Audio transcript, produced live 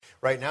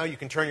Right now, you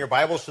can turn your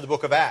Bibles to the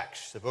book of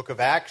Acts. The book of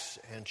Acts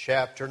and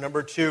chapter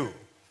number 2.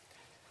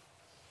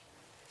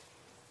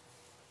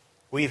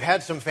 We've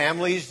had some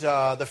families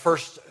the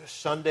first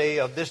Sunday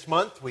of this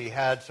month. We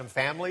had some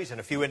families and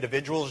a few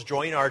individuals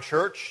join our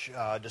church,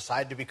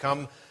 decide to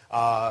become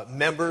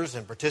members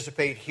and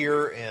participate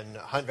here in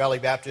Hunt Valley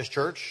Baptist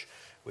Church.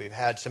 We've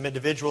had some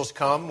individuals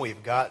come.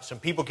 We've got some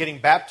people getting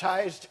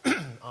baptized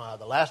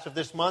the last of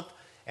this month.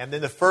 And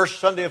then the first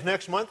Sunday of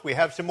next month, we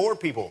have some more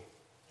people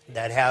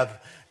that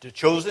have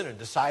chosen and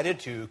decided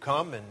to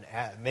come and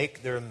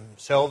make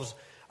themselves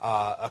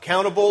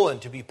accountable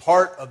and to be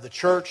part of the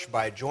church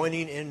by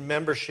joining in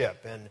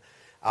membership. And,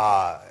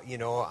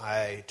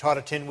 I taught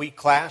a 10-week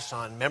class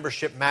on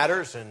membership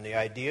matters, and the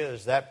idea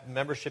is that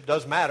membership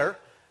does matter,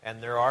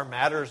 and there are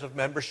matters of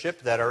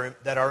membership that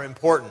are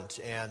important.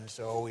 And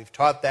so we've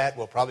taught that.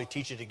 We'll probably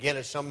teach it again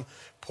at some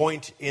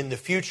point in the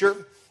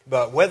future.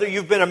 But whether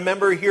you've been a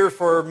member here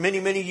for many,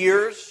 many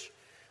years,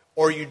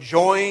 or you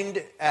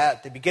joined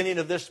at the beginning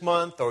of this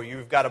month, or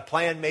you've got a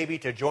plan maybe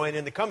to join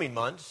in the coming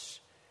months,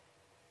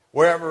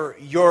 wherever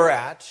you're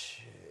at,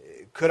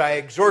 could I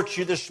exhort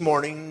you this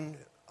morning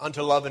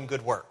unto love and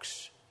good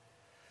works?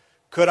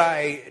 Could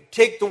I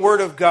take the Word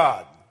of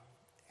God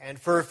and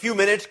for a few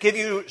minutes give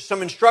you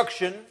some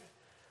instruction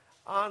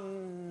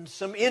on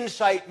some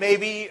insight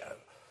maybe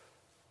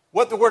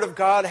what the Word of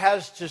God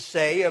has to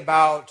say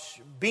about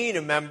being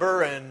a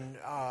member and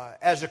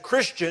as a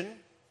Christian,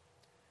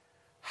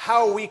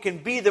 how we can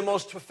be the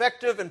most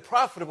effective and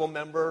profitable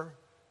member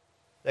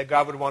that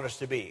God would want us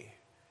to be.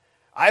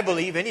 I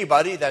believe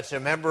anybody that's a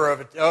member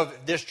of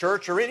this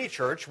church or any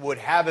church would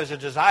have as a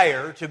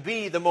desire to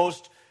be the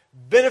most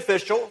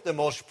beneficial, the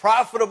most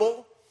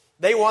profitable.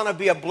 They want to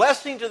be a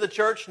blessing to the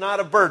church, not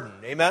a burden.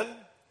 Amen?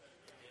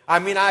 I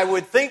mean, I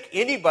would think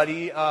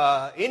anybody,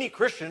 any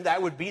Christian,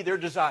 that would be their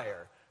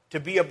desire. To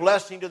be a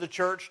blessing to the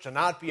church, to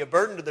not be a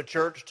burden to the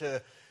church,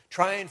 to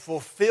try and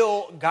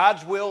fulfill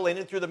God's will in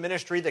and through the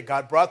ministry that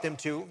God brought them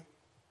to.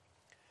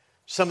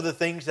 Some of the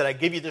things that I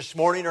give you this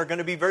morning are going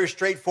to be very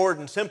straightforward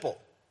and simple,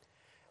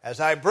 as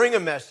I bring a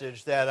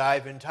message that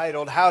I've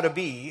entitled, How to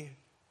Be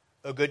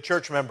a Good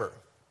Church Member.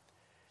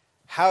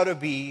 How to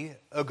be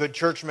a good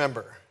church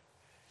member.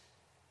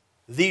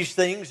 These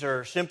things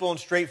are simple and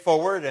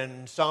straightforward,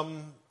 and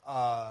some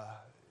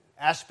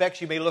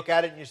aspects you may look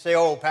at it and you say,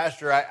 oh,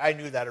 Pastor, I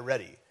knew that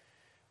already.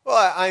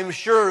 Well, I'm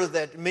sure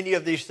that many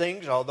of these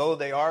things, although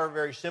they are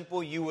very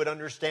simple, you would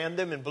understand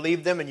them and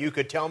believe them, and you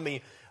could tell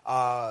me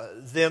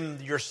them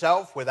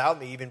yourself without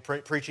me even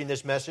preaching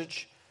this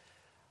message.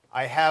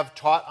 I have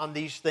taught on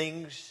these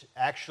things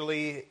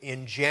actually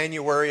in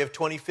January of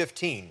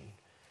 2015.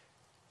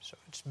 So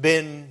it's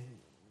been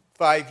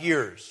 5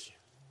 years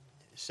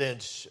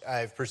since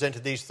I've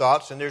presented these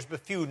thoughts, and there's a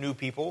few new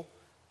people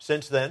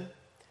since then.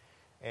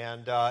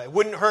 And it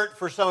wouldn't hurt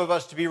for some of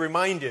us to be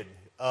reminded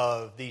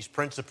of these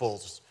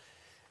principles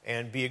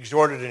and be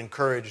exhorted and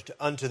encouraged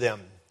unto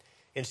them.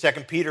 In 2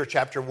 Peter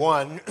chapter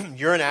 1,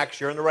 you're in Acts,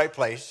 you're in the right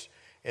place.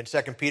 In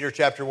 2 Peter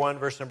chapter 1,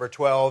 verse number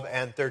 12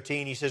 and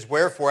 13, he says,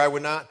 Wherefore I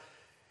will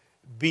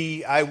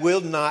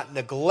not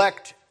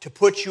neglect to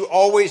put you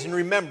always in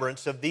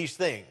remembrance of these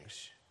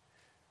things,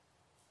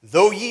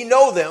 though ye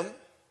know them,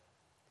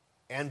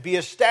 and be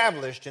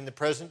established in the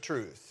present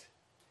truth.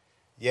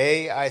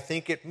 Yea, I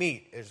think it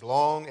meet, as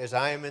long as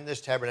I am in this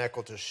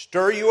tabernacle, to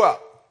stir you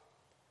up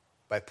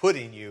by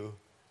putting you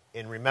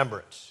in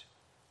remembrance.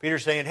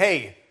 Peter's saying,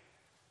 hey,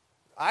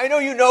 I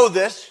know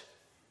this,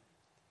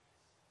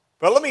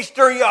 but let me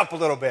stir you up a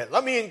little bit.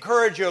 Let me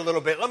encourage you a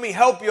little bit. Let me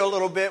help you a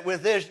little bit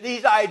with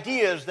these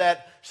ideas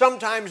that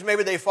sometimes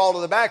maybe they fall to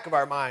the back of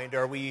our mind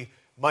or we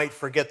might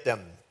forget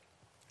them.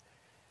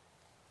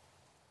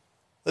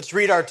 Let's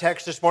read our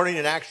text this morning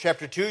in Acts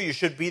chapter 2. You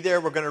should be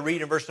there. We're going to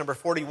read in verse number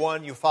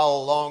 41. You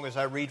follow along as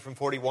I read from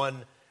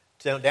 41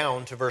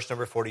 down to verse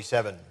number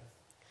 47.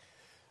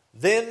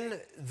 Then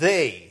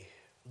they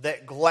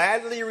that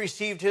gladly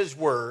received his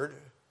word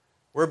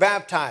were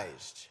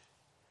baptized,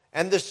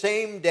 and the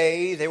same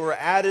day they were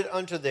added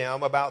unto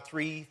them about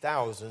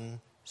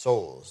 3,000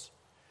 souls.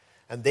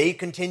 And they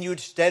continued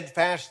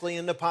steadfastly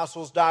in the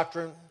apostles'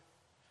 doctrine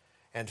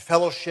and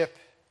fellowship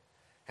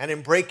and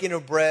in breaking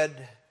of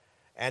bread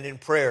and in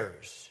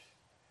prayers.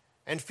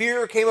 And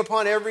fear came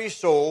upon every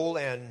soul,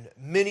 and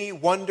many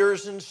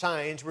wonders and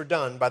signs were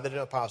done by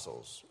the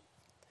apostles.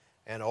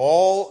 And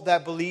all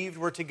that believed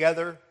were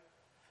together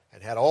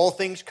and had all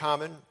things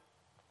common,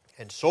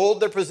 and sold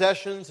their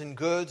possessions and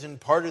goods and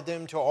parted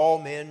them to all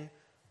men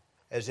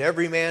as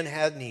every man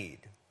had need.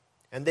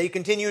 And they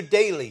continued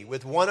daily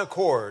with one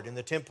accord in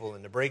the temple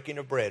and the breaking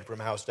of bread from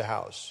house to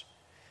house.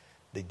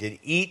 They did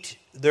eat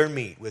their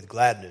meat with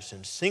gladness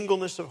and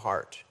singleness of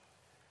heart,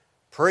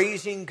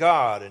 praising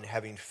God and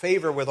having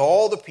favor with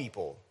all the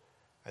people.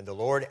 And the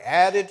Lord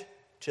added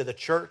to the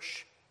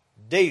church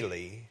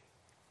daily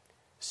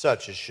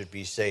such as should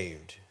be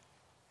saved.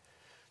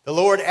 The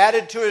Lord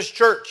added to his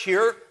church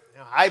here.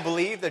 Now, I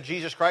believe that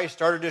Jesus Christ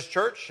started his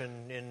church,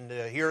 and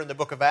here in the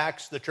book of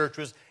Acts, the church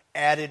was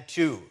added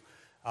to.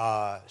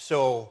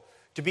 So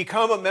To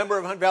become a member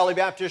of Hunt Valley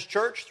Baptist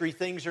Church, 3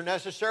 things are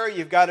necessary.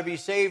 You've got to be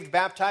saved,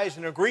 baptized,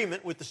 in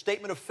agreement with the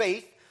statement of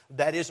faith.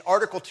 That is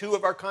Article 2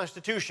 of our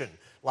Constitution.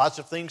 Lots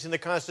of things in the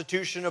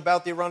Constitution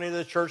about the running of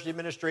the church, the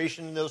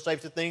administration, and those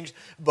types of things.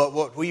 But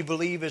what we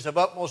believe is of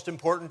utmost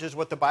importance is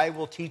what the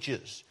Bible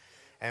teaches.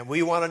 And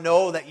we want to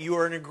know that you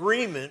are in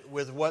agreement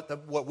with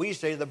what we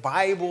say the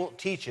Bible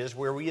teaches,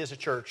 where we as a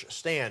church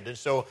stand. And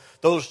so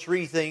those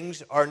 3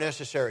 things are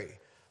necessary.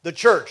 The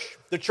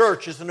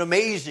church is an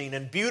amazing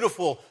and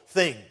beautiful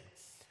thing.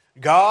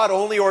 God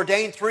only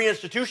ordained 3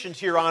 institutions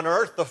here on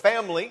earth. The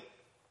family.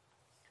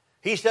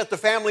 He set the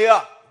family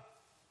up.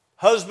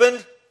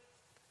 Husband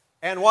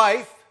and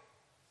wife.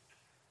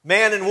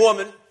 Man and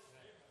woman.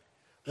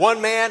 One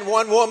man,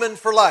 one woman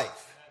for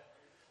life.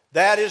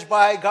 That is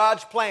by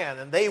God's plan.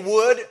 And they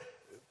would,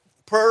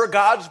 per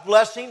God's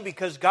blessing,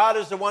 because God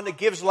is the one that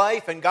gives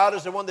life and God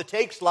is the one that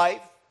takes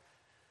life.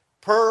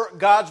 Per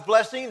God's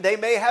blessing, they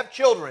may have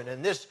children.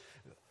 And this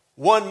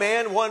one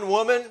man, one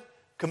woman,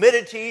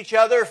 committed to each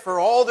other for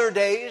all their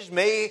days,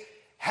 may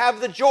have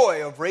the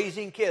joy of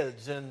raising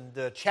kids. And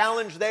the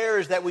challenge there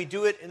is that we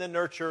do it in the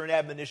nurture and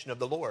admonition of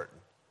the Lord.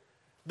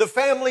 The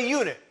family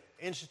unit,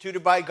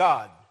 instituted by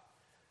God.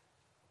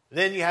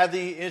 Then you have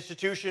the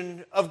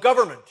institution of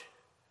government.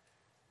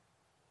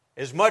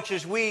 As much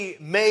as we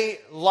may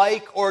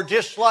like or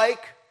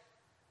dislike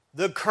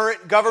the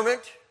current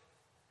government,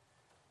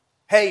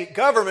 hey,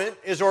 government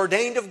is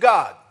ordained of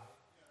God.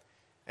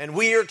 And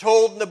we are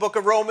told in the book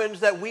of Romans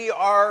that we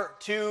are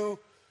to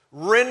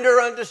render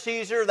unto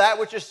Caesar that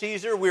which is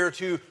Caesar. We are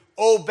to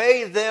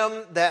obey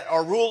them that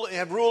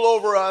have rule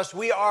over us.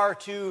 We are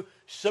to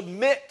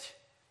submit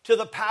to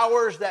the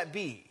powers that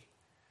be.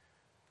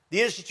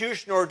 The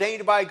institution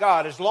ordained by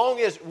God, as long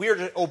as we are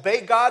to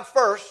obey God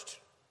first.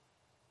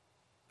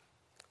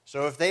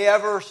 So if they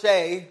ever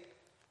say,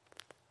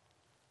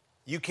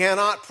 you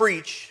cannot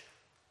preach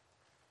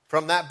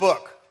from that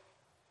book,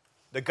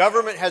 the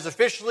government has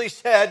officially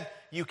said,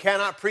 you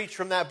cannot preach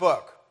from that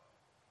book.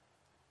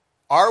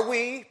 Are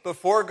we,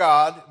 before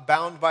God,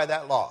 bound by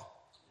that law?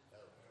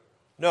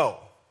 No.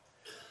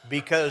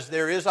 Because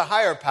there is a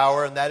higher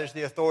power, and that is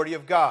the authority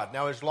of God.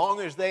 Now, as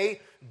long as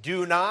they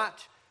do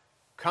not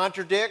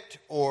contradict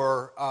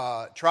or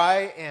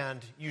try and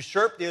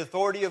usurp the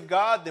authority of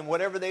God, then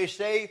whatever they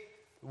say,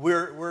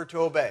 we're to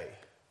obey.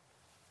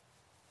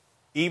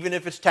 Even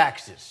if it's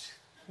taxes.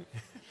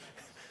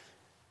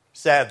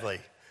 Sadly.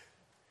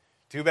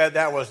 Too bad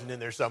that wasn't in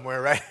there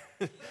somewhere, right?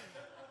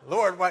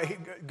 Lord,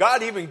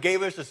 God even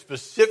gave us a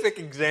specific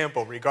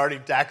example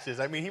regarding taxes.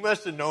 I mean, he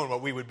must have known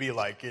what we would be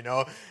like, you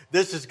know.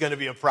 This is going to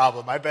be a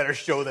problem. I better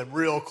show them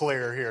real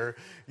clear here.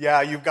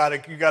 Yeah, you got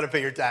to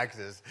pay your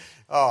taxes.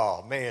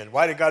 Oh, man,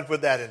 why did God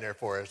put that in there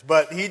for us?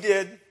 But he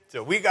did.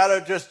 So we got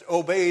to just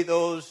obey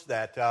those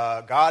that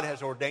God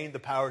has ordained the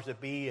powers that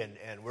be,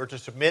 and we're to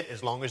submit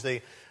as long as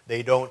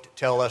they don't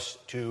tell us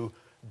to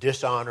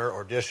dishonor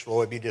or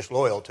be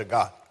disloyal to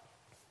God.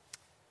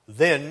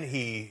 Then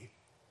he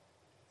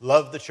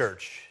loved the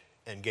church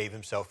and gave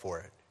himself for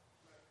it.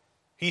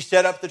 He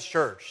set up the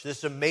church,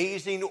 this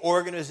amazing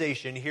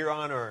organization here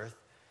on earth,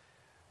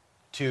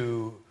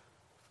 to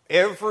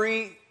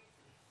every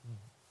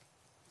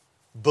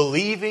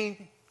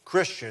believing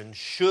Christian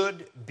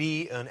should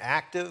be an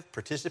active,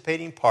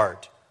 participating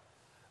part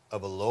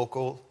of a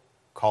local,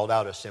 called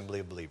out assembly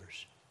of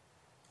believers.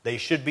 They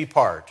should be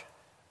part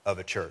of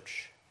a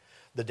church.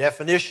 The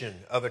definition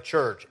of a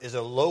church is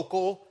a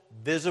local,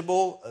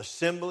 visible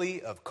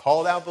assembly of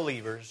called out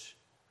believers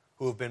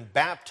who have been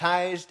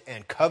baptized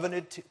and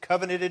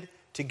covenanted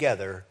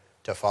together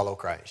to follow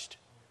Christ.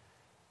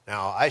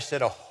 Now, I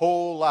said a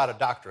whole lot of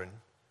doctrine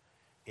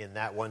in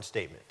that one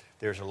statement.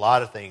 There's a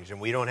lot of things, and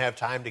we don't have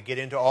time to get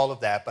into all of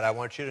that, but I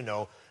want you to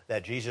know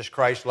that Jesus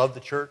Christ loved the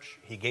church.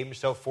 He gave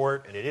himself for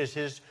it, and it is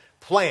his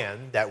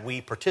plan that we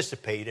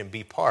participate and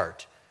be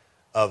part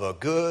of a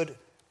good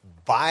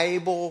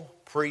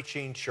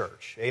Bible-preaching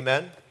church.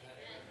 Amen?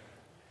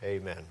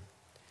 Amen.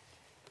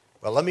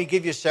 Well, let me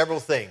give you several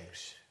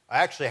things. I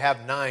actually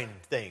have 9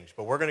 things,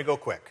 but we're going to go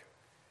quick.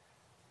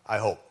 I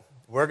hope.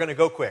 We're going to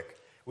go quick.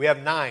 We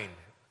have 9.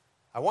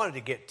 I wanted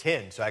to get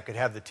 10 so I could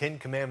have the 10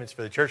 commandments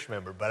for the church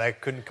member, but I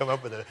couldn't come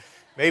up with it.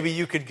 Maybe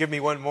you could give me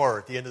one more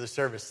at the end of the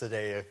service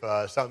today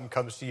if something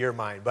comes to your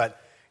mind.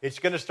 But it's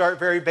going to start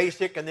very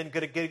basic and then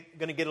going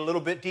to get a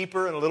little bit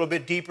deeper and a little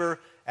bit deeper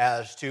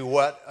as to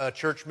what a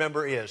church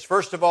member is.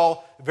 First of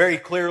all, very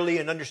clearly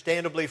and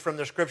understandably from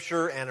the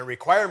Scripture, and a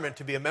requirement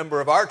to be a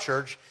member of our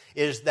church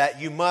is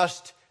that you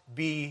must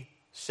be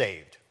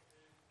saved.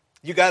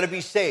 You got to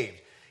be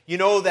saved. You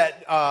know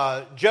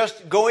that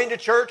just going to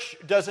church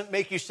doesn't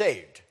make you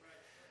saved.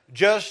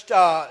 Just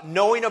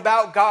knowing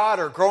about God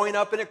or growing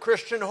up in a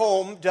Christian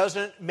home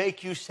doesn't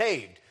make you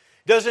saved.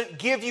 Doesn't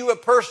give you a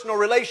personal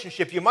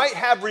relationship. You might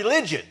have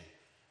religion.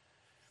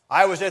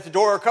 I was at the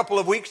door a couple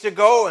of weeks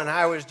ago, and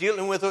I was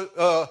dealing with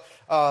a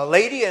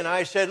lady, and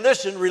I said,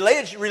 listen,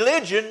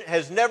 religion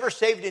has never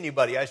saved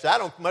anybody. I said, I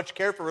don't much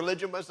care for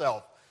religion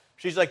myself.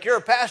 She's like, you're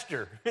a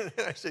pastor.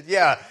 I said,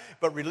 yeah,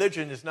 but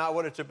religion is not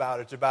what it's about.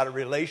 It's about a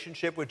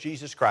relationship with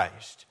Jesus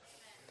Christ.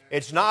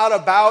 It's not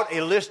about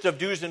a list of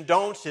do's and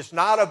don'ts. It's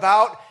not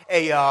about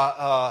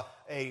a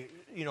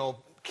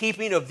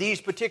keeping of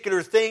these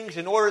particular things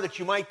in order that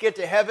you might get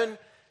to heaven.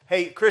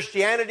 Hey,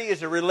 Christianity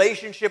is a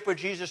relationship with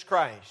Jesus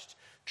Christ.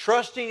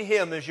 Trusting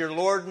Him as your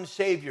Lord and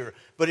Savior.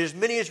 But as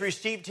many as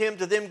received Him,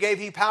 to them gave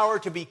He power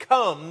to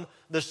become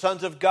the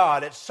sons of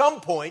God. At some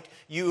point,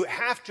 you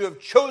have to have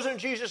chosen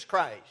Jesus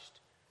Christ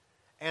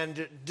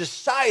and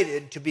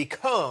decided to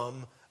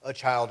become a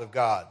child of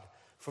God.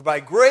 For by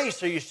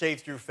grace are you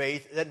saved through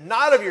faith, that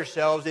not of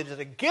yourselves, it is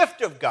a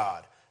gift of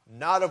God,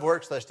 not of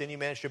works, lest any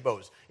man should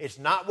boast. It's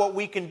not what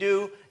we can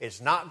do.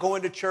 It's not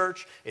going to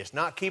church. It's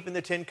not keeping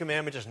the 10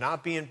 Commandments. It's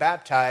not being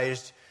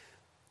baptized.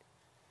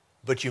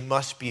 But you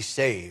must be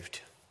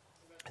saved.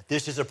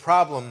 This is a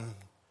problem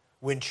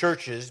when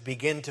churches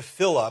begin to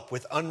fill up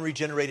with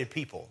unregenerated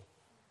people.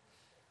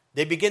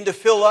 They begin to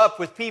fill up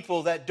with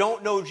people that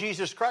don't know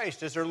Jesus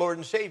Christ as their Lord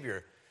and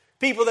Savior.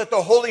 People that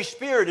the Holy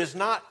Spirit is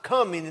not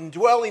coming and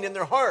dwelling in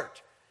their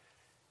heart.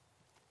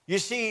 You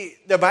see,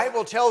 the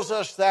Bible tells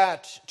us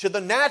that to the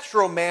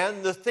natural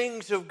man, the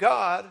things of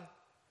God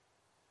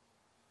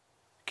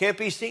can't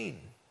be seen,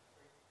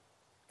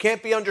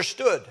 can't be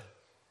understood.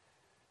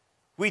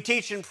 We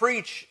teach and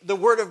preach the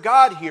Word of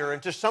God here,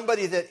 and to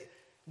somebody that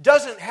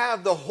doesn't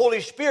have the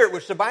Holy Spirit,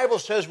 which the Bible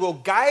says will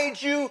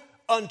guide you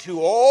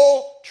unto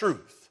all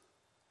truth.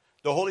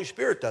 The Holy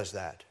Spirit does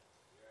that.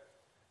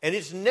 And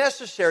it's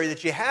necessary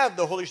that you have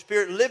the Holy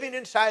Spirit living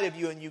inside of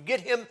you, and you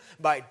get Him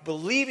by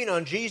believing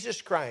on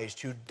Jesus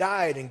Christ, who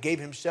died and gave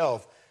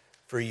Himself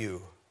for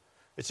you.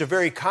 It's a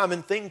very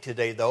common thing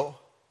today, though.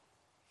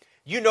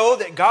 You know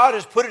that God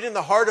has put it in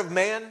the heart of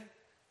man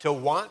to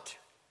want,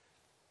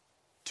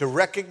 to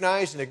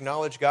recognize and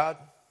acknowledge God.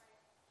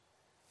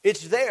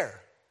 It's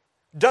there.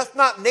 Doth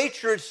not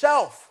nature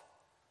itself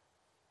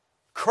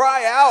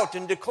cry out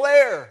and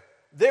declare,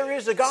 there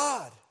is a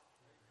God?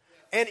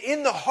 And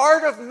in the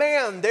heart of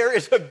man, there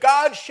is a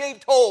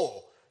God-shaped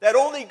hole that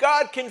only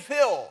God can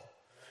fill.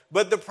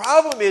 But the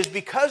problem is,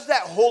 because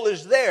that hole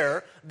is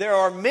there, there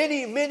are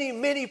many, many,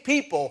 many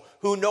people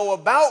who know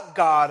about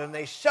God, and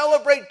they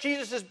celebrate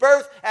Jesus'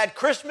 birth at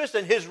Christmas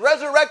and His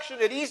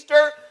resurrection at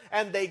Easter,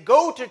 and they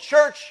go to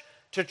church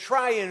to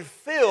try and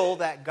fill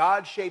that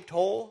God-shaped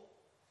hole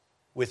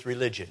with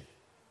religion.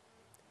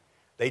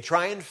 They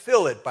try and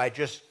fill it by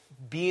just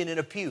being in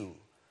a pew,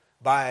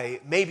 by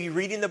maybe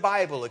reading the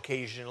Bible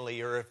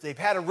occasionally, or if they've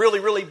had a really,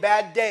 really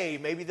bad day,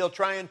 maybe they'll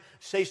try and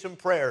say some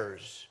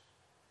prayers.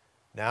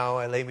 Now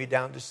I lay me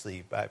down to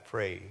sleep. I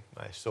pray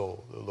my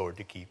soul the Lord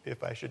to keep.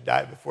 If I should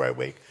die before I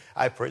wake,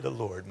 I pray the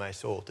Lord my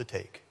soul to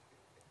take.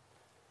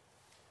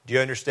 Do you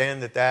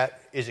understand that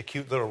that is a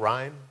cute little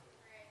rhyme?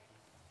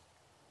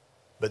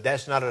 But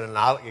that's not an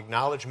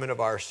acknowledgement of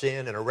our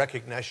sin and a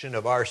recognition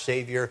of our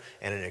Savior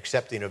and an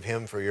accepting of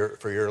Him for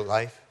your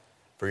life,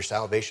 for your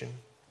salvation.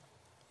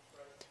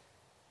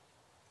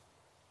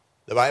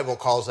 The Bible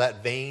calls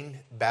that vain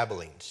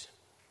babblings.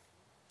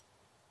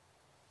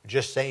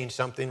 Just saying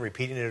something,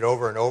 repeating it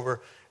over and over,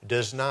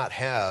 does not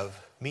have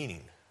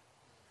meaning.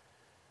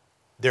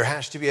 There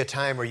has to be a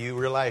time where you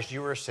realized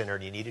you were a sinner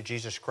and you needed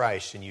Jesus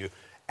Christ, and you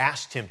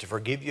asked Him to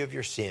forgive you of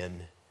your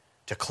sin,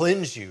 to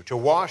cleanse you, to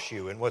wash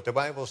you. And what the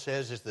Bible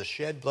says is the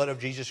shed blood of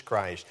Jesus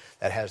Christ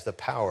that has the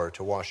power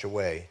to wash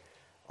away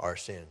our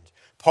sins.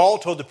 Paul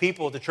told the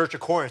people of the church of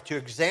Corinth to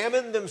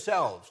examine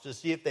themselves to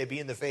see if they be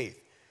in the faith.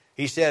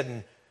 He said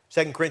in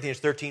 2 Corinthians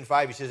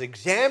 13:5, he says,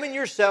 examine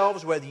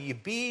yourselves whether you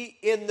be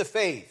in the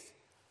faith.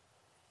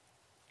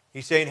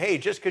 He's saying, hey,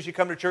 just because you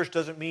come to church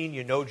doesn't mean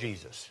you know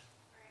Jesus,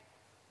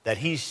 that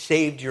He's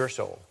saved your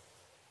soul.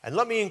 And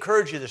let me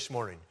encourage you this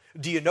morning.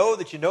 Do you know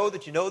that you know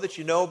that you know that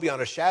you know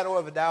beyond a shadow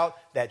of a doubt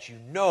that you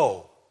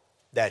know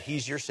that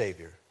He's your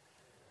Savior?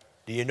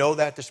 Do you know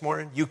that this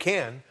morning? You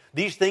can.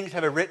 These things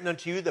have I written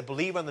unto you that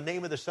believe on the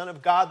name of the Son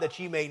of God, that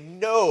ye may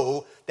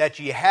know that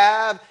ye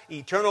have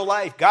eternal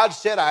life. God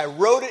said, I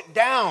wrote it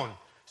down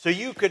so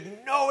you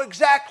could know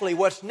exactly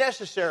what's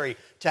necessary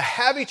to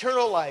have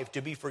eternal life,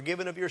 to be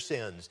forgiven of your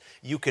sins.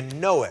 You can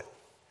know it.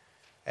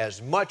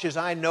 As much as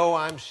I know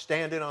I'm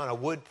standing on a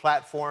wood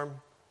platform,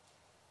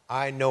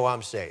 I know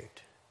I'm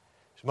saved.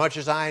 As much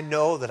as I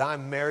know that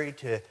I'm married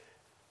to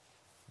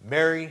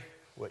Mary,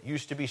 what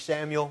used to be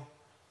Samuel,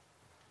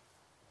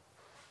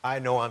 I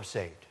know I'm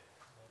saved.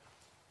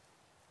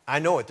 I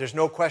know it. There's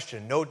no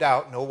question, no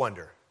doubt, no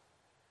wonder.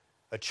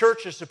 A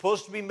church is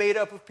supposed to be made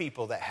up of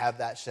people that have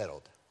that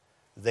settled.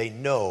 They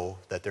know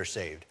that they're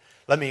saved.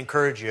 Let me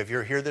encourage you, if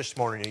you're here this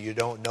morning and you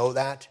don't know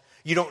that,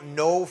 you don't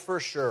know for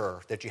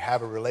sure that you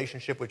have a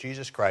relationship with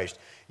Jesus Christ,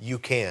 you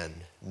can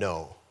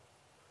know.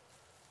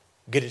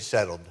 Get it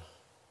settled.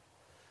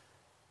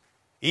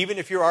 Even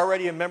if you're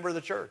already a member of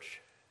the church.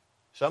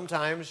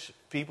 Sometimes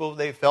people,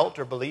 they felt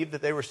or believed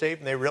that they were saved,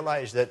 and they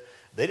realized that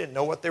they didn't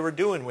know what they were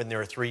doing when they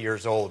were 3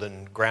 years old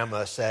and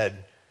grandma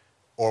said,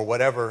 or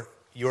whatever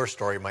your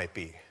story might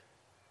be.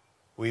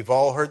 We've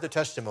all heard the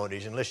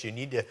testimonies, and listen, you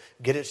need to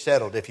get it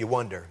settled if you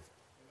wonder.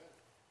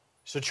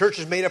 So church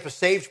is made up of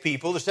saved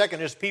people. The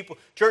second is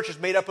church is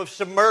made up of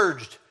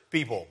submerged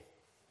people.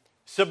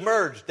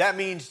 Submerged, that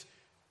means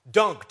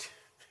dunked,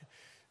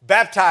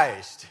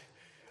 baptized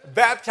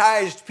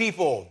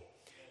people.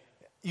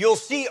 You'll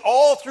see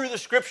all through the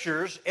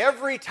scriptures,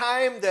 every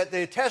time that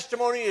the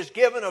testimony is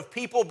given of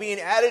people being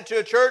added to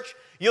a church,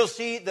 you'll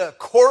see the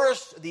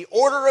chorus, the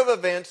order of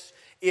events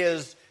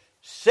is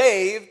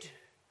saved,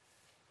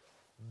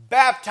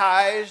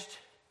 baptized,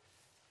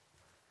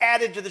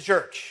 added to the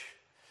church.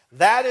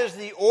 That is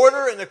the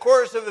order and the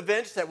course of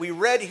events that we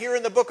read here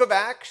in the book of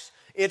Acts.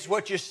 It's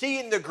what you see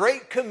in the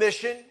Great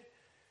Commission.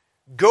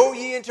 Go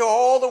ye into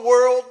all the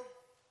world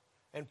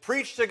and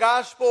preach the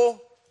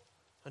gospel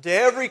unto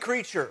every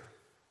creature,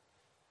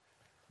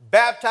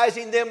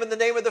 baptizing them in the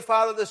name of the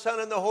Father, the Son,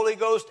 and the Holy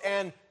Ghost,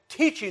 and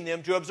teaching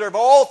them to observe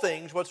all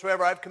things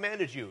whatsoever I've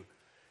commanded you.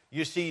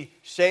 You see,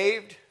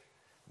 saved,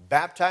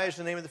 baptized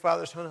in the name of the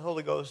Father, the Son, and the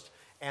Holy Ghost,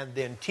 and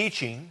then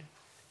teaching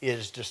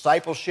is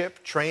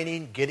discipleship,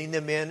 training, getting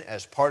them in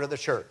as part of the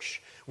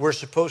church. We're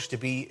supposed to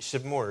be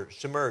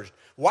submerged.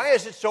 Why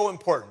is it so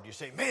important? You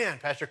say, man,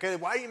 Pastor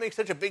Caleb, why do you make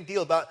such a big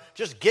deal about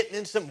just getting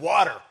in some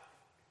water?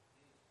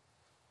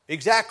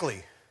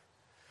 Exactly.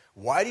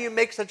 Why do you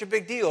make such a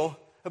big deal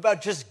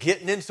about just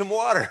getting in some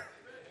water?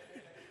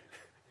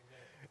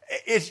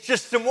 It's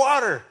just some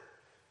water.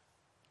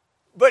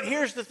 But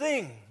here's the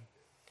thing.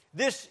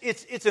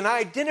 It's an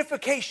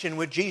identification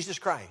with Jesus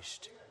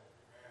Christ.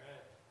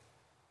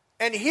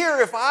 And here,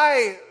 if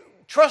I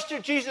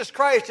trusted Jesus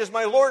Christ as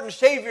my Lord and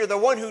Savior, the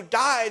one who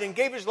died and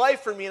gave his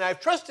life for me, and I've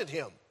trusted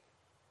him,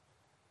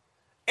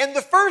 and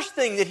the first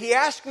thing that he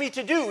asked me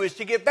to do is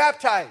to get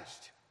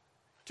baptized,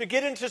 to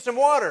get into some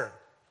water.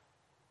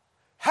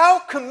 How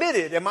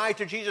committed am I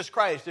to Jesus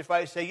Christ if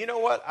I say, you know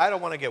what, I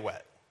don't want to get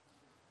wet?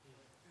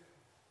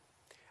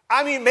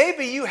 I mean,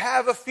 maybe you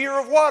have a fear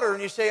of water,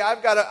 and you say,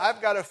 I've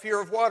got a fear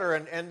of water,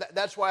 and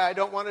that's why I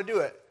don't want to do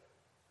it.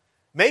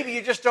 Maybe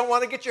you just don't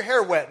want to get your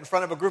hair wet in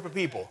front of a group of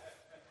people.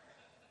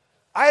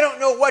 I don't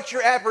know what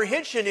your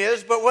apprehension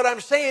is, but what I'm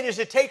saying is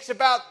it takes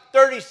about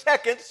 30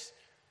 seconds,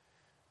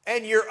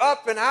 and you're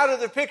up and out of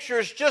the picture.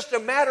 It's just a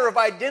matter of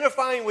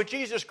identifying with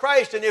Jesus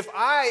Christ. And if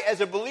I, as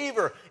a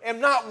believer,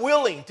 am not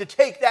willing to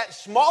take that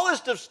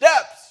smallest of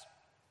steps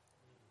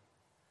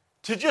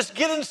to just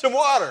get in some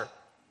water,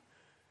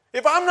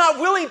 if I'm not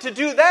willing to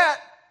do that,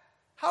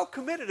 how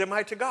committed am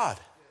I to God?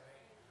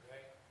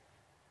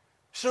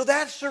 So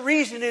that's the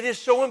reason it is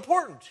so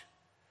important.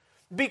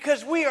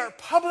 Because we are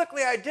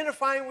publicly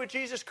identifying with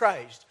Jesus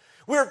Christ.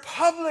 We're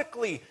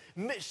publicly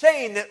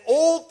saying that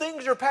old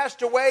things are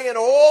passed away and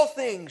all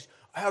things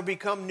have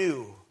become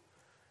new.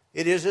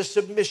 It is a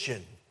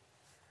submission.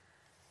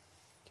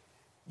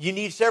 You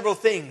need several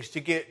things to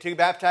get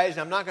baptized.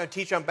 I'm not going to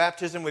teach on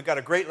baptism. We've got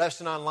a great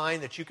lesson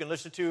online that you can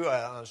listen to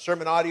on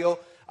sermon audio.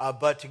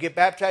 But to get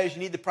baptized, you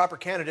need the proper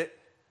candidate.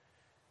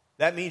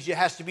 That means it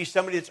has to be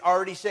somebody that's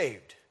already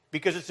saved,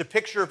 because it's a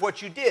picture of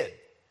what you did.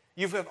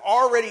 You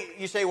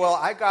say, well,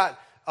 I got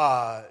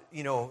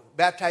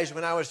baptized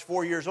when I was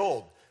 4 years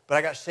old, but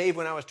I got saved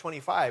when I was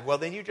 25. Well,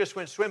 then you just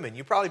went swimming.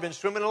 You've probably been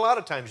swimming a lot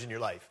of times in your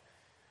life.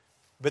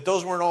 But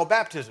those weren't all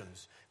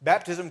baptisms.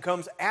 Baptism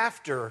comes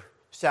after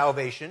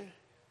salvation.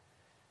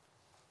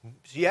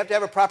 So you have to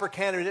have a proper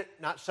candidate,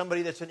 not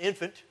somebody that's an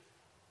infant,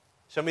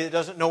 somebody that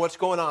doesn't know what's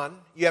going on.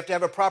 You have to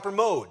have a proper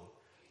mode.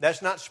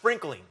 That's not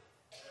sprinkling.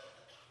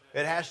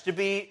 It has to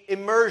be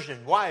immersion.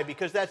 Why?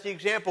 Because that's the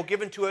example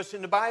given to us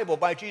in the Bible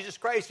by Jesus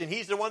Christ, and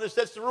he's the one that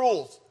sets the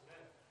rules.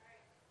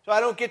 So I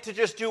don't get to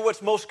just do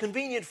what's most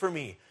convenient for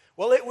me.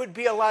 Well, it would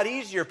be a lot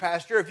easier,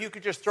 Pastor, if you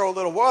could just throw a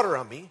little water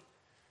on me,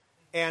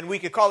 and we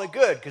could call it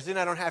good, because then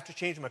I don't have to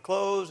change my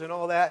clothes and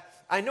all that.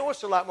 I know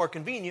it's a lot more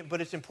convenient,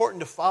 but it's important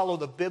to follow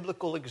the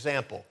biblical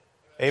example.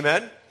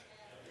 Amen?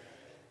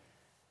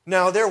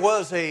 Now, there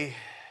was a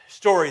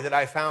story that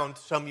I found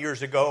some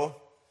years ago,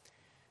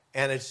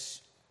 and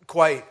it's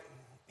quite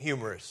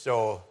humorous.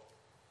 So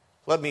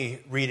let me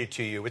read it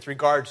to you with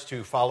regards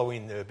to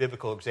following the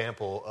biblical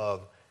example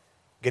of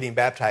getting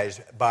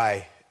baptized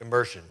by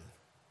immersion.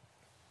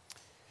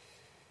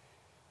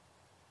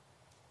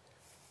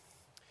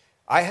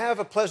 I have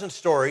a pleasant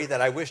story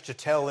that I wish to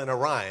tell in a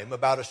rhyme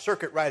about a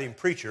circuit riding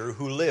preacher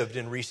who lived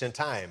in recent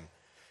time.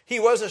 He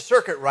was a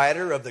circuit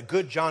rider of the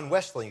good John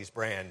Wesley's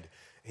brand.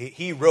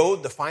 He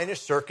rode the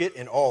finest circuit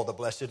in all the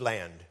blessed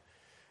land.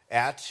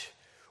 At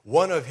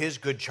one of his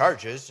good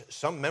charges,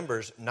 some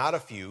members, not a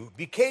few,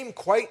 became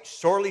quite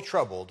sorely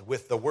troubled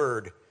with the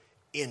word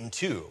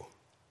into.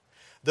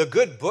 The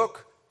good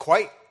book,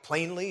 quite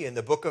plainly in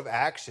the book of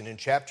Acts and in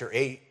chapter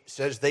 8,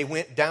 says they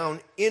went down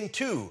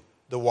into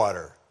the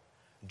water,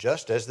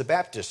 just as the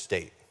Baptists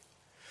state.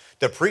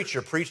 The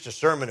preacher preached a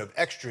sermon of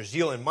extra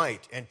zeal and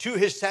might, and to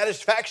his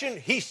satisfaction,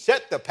 he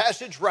set the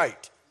passage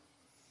right.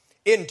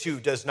 Into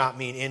does not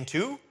mean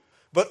into,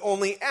 but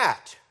only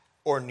at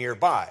or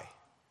nearby.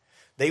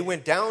 They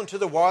went down to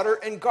the water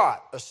and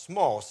got a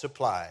small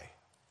supply.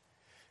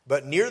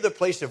 But near the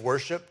place of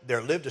worship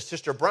there lived a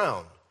Sister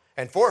Brown,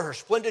 and for her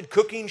splendid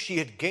cooking she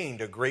had gained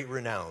a great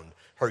renown.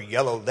 Her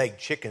yellow-legged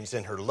chickens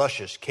and her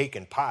luscious cake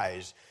and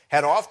pies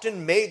had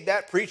often made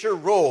that preacher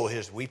roll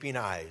his weeping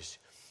eyes.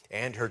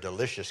 And her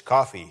delicious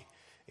coffee,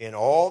 in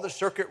all the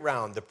circuit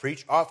round, the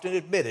preach often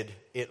admitted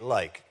it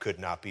like could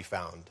not be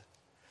found.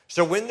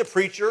 So when the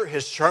preacher,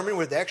 his sermon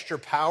with extra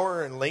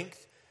power and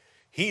length,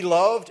 he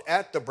loved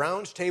at the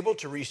Brown's table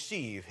to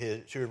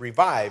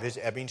revive his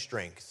ebbing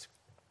strength.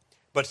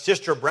 But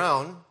Sister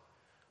Brown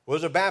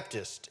was a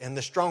Baptist and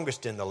the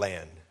strongest in the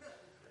land.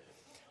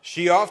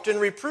 She often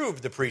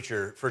reproved the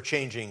preacher for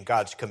changing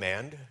God's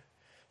command.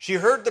 She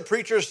heard the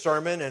preacher's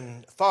sermon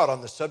and thought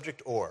on the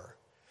subject o'er.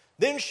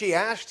 Then she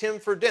asked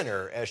him for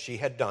dinner as she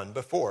had done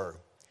before.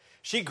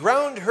 She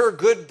ground her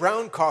good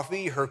brown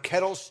coffee, her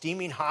kettle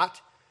steaming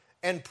hot,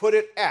 and put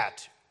it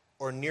at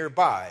or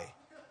nearby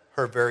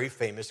her very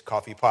famous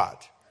coffee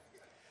pot.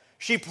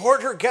 She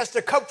poured her guest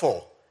a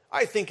cupful.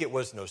 I think it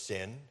was no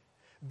sin.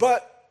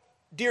 But,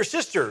 dear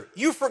sister,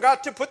 you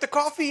forgot to put the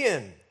coffee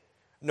in.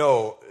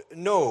 No,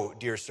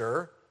 dear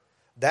sir.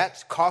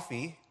 That's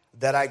coffee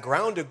that I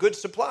ground a good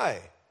supply,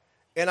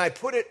 and I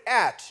put it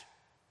at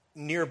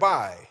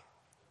nearby.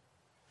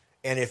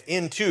 And if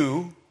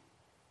into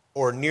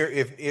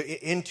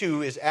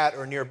is at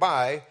or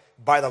nearby,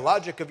 by the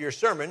logic of your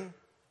sermon,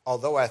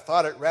 although I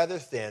thought it rather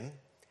thin,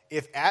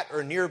 if at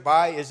or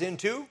nearby is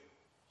into,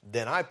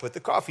 then I put the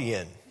coffee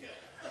in.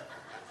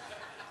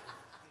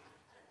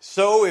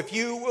 So if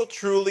you will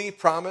truly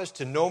promise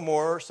to no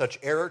more such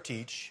error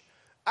teach,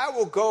 I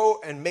will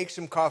go and make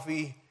some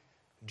coffee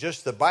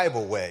just the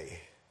Bible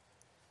way.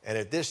 And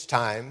at this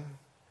time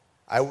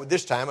I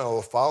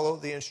will follow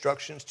the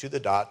instructions to the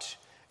dot,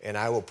 and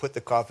I will put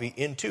the coffee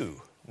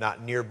into,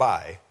 not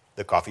nearby,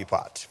 the coffee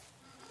pot.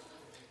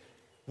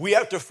 We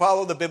have to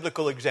follow the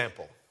biblical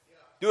example.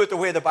 Do it the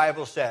way the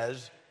Bible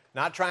says,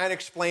 not try and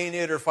explain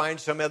it or find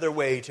some other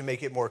way to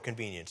make it more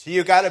convenient. So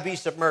you got to be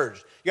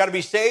submerged. You got to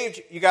be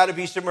saved. You got to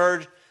be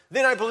submerged.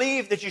 Then I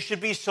believe that you should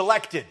be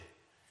selected.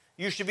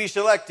 You should be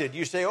selected.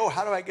 You say, oh,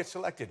 how do I get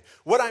selected?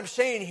 What I'm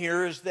saying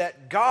here is that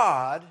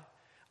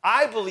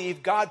I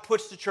believe God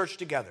puts the church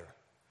together.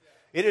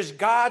 It is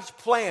God's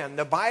plan.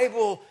 The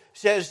Bible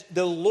says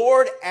the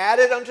Lord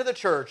added unto the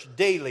church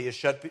daily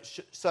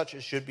such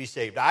as should be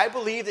saved. I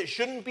believe it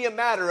shouldn't be a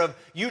matter of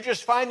you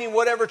just finding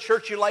whatever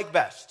church you like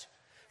best.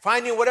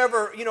 Finding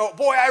whatever,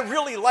 boy, I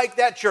really like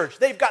that church.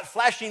 They've got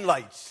flashing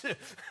lights.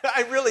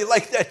 I really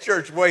like that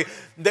church, boy.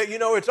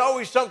 It's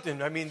always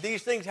something. I mean,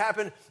 these things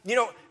happen,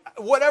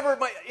 whatever.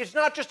 It's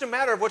not just a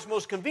matter of what's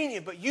most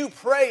convenient, but you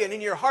pray and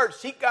in your heart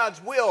seek God's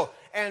will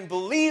and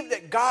believe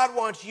that God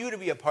wants you to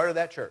be a part of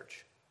that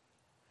church.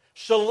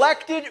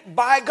 Selected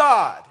by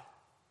God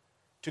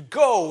to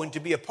go and to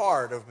be a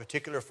part of a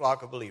particular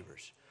flock of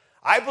believers.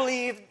 I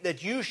believe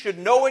that you should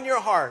know in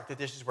your heart that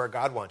this is where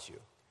God wants you.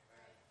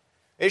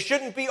 It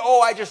shouldn't be,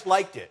 I just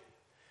liked it.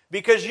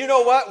 Because you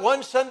know what?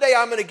 One Sunday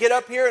I'm going to get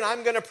up here and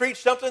I'm going to preach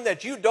something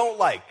that you don't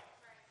like.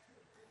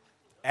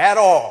 At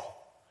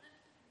all.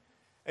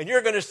 And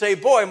you're going to say,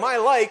 boy, my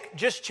like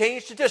just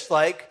changed to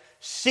dislike.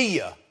 See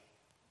ya.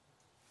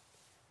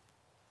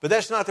 But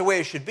that's not the way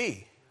it should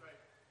be.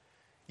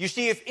 You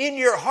see, if in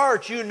your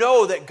heart you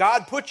know that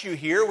God put you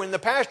here, when the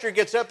pastor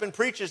gets up and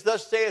preaches,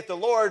 thus saith the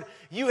Lord,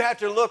 you have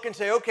to look and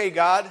say, okay,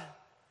 God,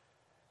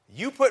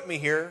 you put me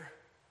here.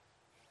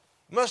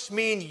 Must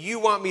mean you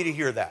want me to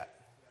hear that.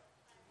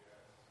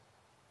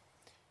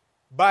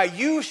 By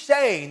you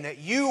saying that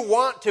you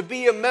want to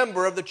be a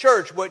member of the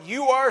church, what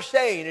you are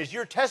saying is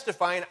you're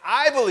testifying,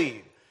 I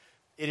believe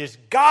it is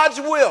God's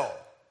will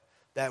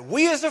that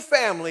we as a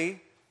family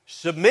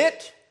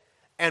submit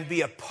and be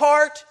a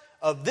part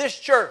of this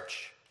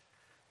church.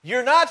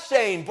 You're not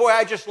saying, boy,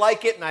 I just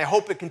like it and I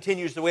hope it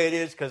continues the way it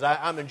is because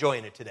I'm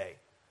enjoying it today.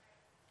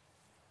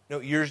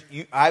 No,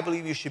 I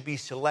believe you should be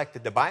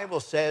selected. The Bible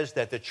says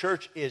that the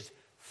church is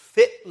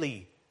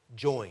fitly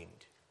joined.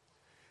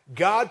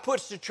 God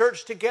puts the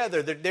church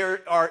together.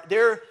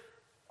 There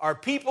are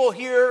people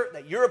here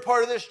that you're a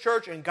part of this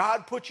church and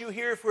God put you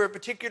here for a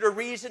particular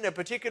reason, a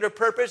particular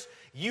purpose.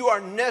 You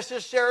are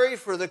necessary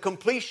for the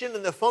completion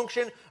and the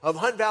function of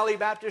Hunt Valley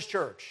Baptist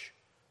Church.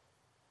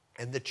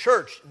 And the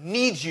church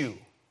needs you.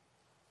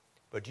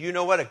 But do you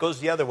know what? It goes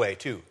the other way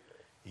too.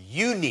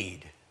 You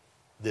need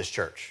this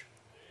church.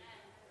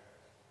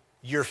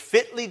 You're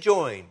fitly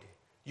joined.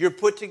 You're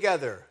put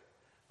together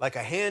like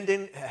a hand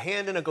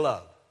in a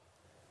glove.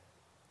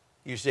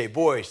 You say,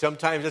 boy,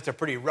 sometimes that's a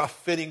pretty rough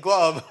fitting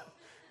glove.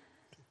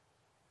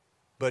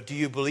 But do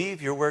you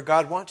believe you're where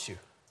God wants you?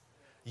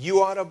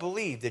 You ought to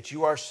believe that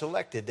you are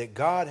selected, that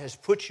God has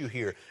put you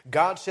here.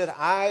 God said,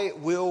 I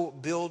will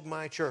build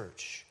my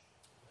church.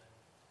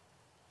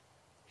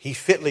 He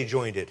fitly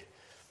joined it.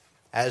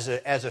 As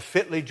a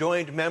fitly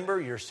joined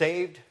member, you're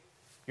saved,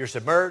 you're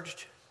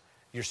submerged,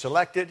 you're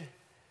selected.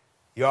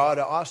 You ought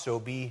to also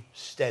be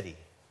steady.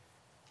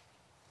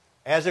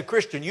 As a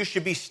Christian, you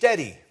should be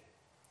steady.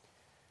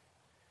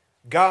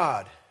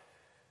 God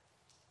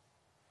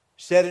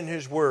said in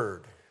His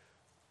Word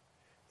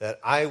that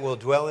I will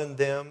dwell in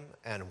them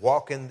and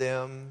walk in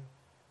them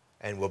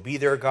and will be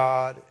their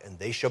God, and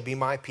they shall be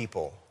my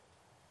people.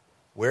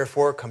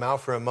 Wherefore come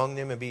out from among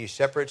them and be ye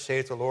separate,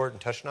 saith the Lord,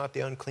 and touch not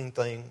the unclean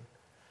thing.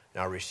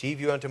 And I'll receive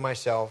you unto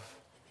myself,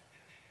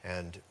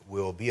 and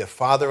will be a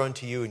father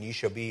unto you, and ye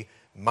shall be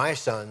my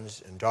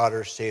sons and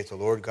daughters, saith the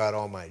Lord God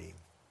Almighty.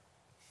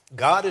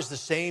 God is the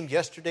same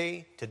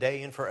yesterday,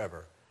 today, and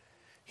forever.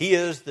 He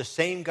is the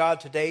same God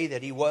today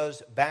that he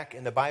was back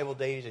in the Bible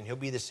days, and he'll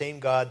be the same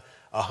God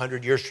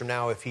 100 years from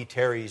now if he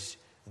tarries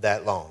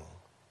that long.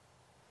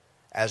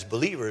 As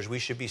believers, we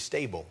should be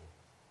stable.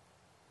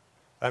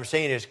 What I'm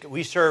saying is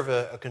we serve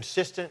a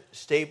consistent,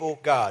 stable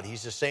God.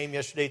 He's the same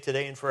yesterday,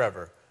 today, and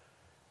forever.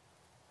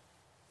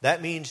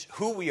 That means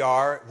who we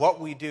are, what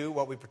we do,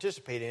 what we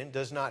participate in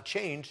does not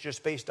change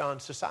just based on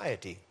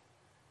society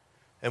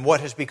and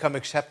what has become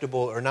acceptable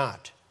or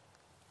not.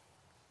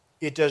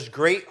 It does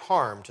great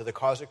harm to the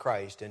cause of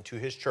Christ and to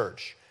his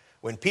church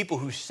when people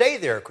who say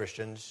they're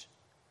Christians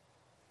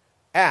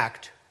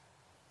act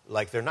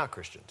like they're not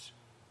Christians.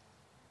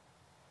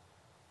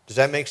 Does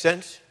that make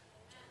sense?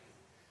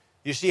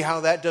 You see how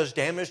that does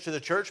damage to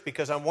the church?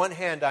 Because on one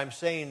hand, I'm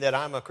saying that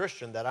I'm a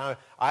Christian, that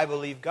I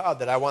believe God,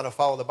 that I want to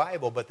follow the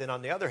Bible. But then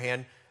on the other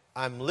hand,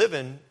 I'm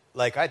living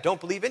like I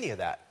don't believe any of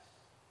that.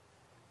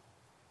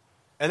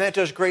 And that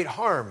does great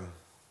harm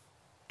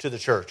to the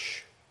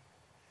church.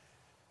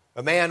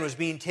 A man was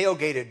being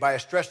tailgated by a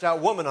stressed out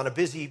woman on a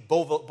busy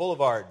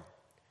boulevard.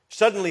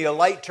 Suddenly a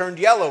light turned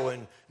yellow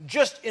and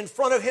just in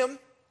front of him.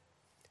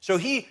 So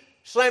he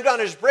slammed on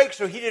his brakes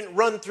so he didn't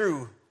run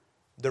through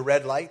the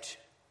red light.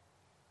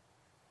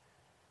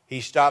 He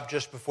stopped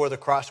just before the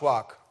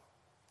crosswalk.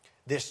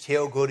 This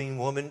tailgating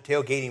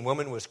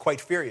woman was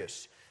quite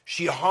furious.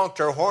 She honked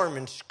her horn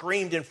and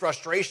screamed in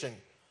frustration.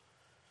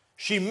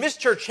 She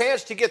missed her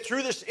chance to get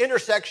through this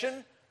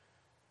intersection,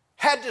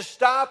 had to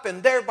stop,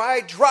 and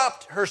thereby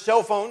dropped her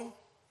cell phone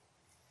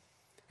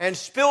and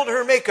spilled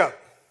her makeup.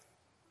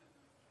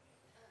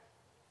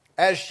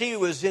 As she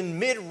was in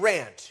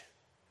mid-rant,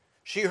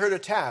 she heard a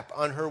tap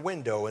on her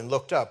window and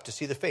looked up to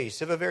see the face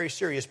of a very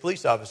serious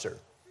police officer.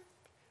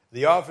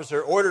 The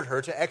officer ordered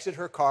her to exit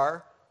her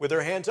car with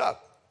her hands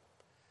up.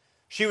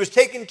 She was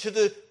taken to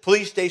the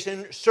police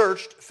station,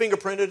 searched,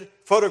 fingerprinted,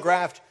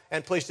 photographed,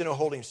 and placed in a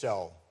holding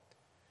cell.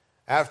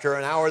 After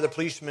an hour, the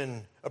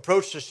policeman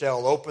approached the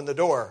cell, opened the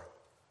door.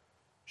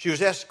 She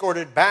was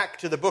escorted back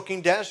to the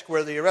booking desk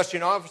where the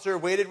arresting officer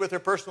waited with her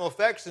personal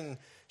effects and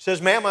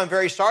says, "Ma'am, I'm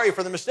very sorry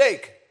for the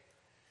mistake.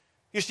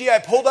 You see, I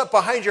pulled up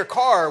behind your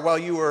car while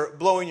you were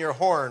blowing your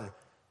horn,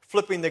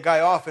 flipping the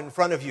guy off in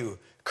front of you,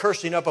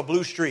 cursing up a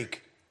blue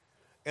streak.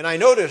 And I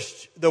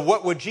noticed the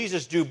What Would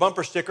Jesus Do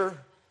bumper sticker,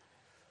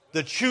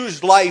 the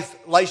Choose Life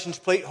license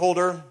plate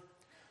holder,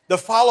 the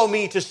Follow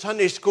Me to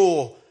Sunday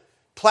School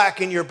plaque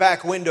in your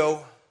back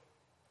window,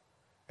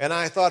 and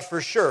I thought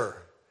for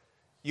sure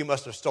you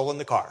must have stolen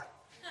the car."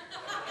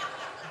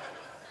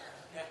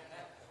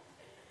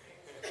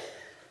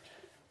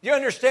 You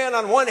understand,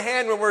 on one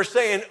hand, when we're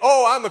saying,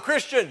 "Oh, I'm a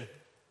Christian,"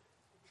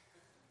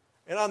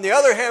 and on the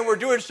other hand, we're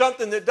doing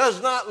something that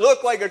does not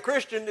look like a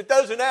Christian, that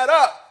doesn't add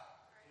up.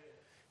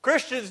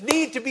 Christians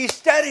need to be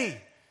steady.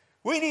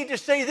 We need to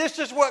say, this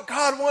is what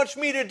God wants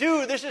me to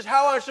do. This is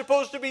how I'm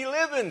supposed to be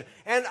living.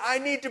 And I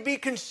need to be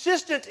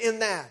consistent in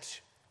that.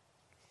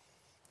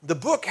 The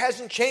book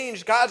hasn't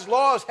changed. God's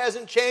laws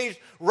hasn't changed.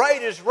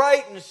 Right is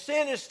right and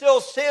sin is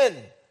still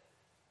sin.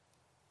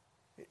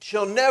 It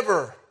shall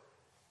never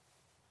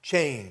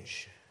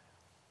change.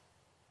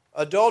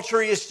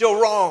 Adultery is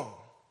still wrong.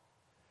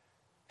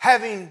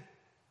 Having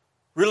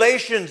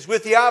relations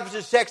with the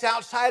opposite sex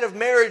outside of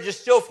marriage is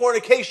still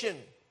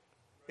fornication.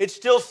 It's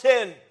still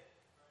sin.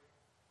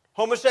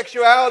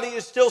 Homosexuality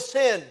is still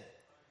sin.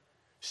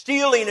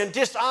 Stealing and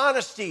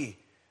dishonesty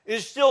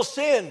is still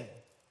sin.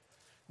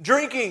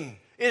 Drinking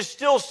is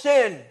still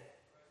sin.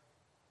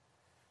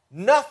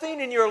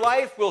 Nothing in your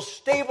life will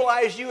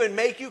stabilize you and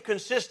make you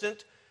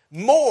consistent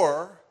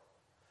more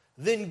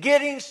than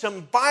getting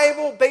some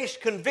Bible-based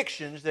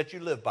convictions that you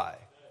live by.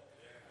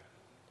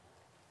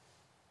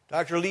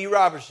 Dr. Lee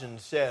Roberson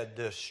said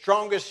the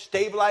strongest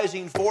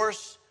stabilizing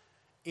force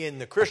in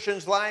the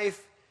Christian's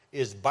life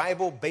is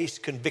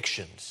Bible-based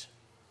convictions.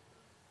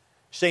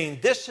 Saying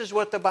this is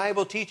what the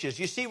Bible teaches.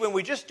 You see, when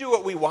we just do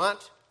what we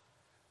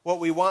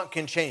want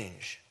can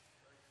change.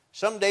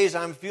 Some days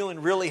I'm feeling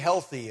really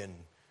healthy and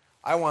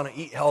I want to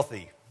eat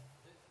healthy.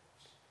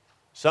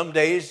 Some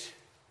days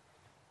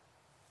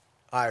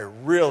I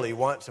really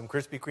want some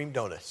Krispy Kreme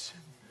donuts.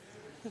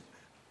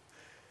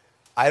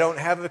 I don't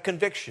have a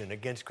conviction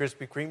against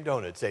Krispy Kreme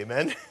donuts,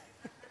 amen?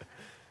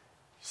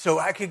 So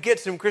I could get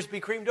some Krispy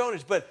Kreme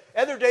donuts. But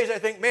other days I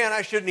think, man,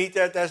 I shouldn't eat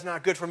that. That's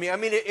not good for me. I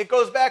mean, it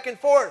goes back and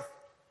forth.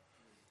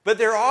 But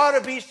there ought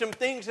to be some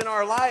things in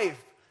our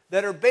life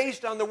that are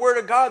based on the Word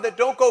of God that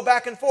don't go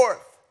back and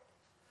forth,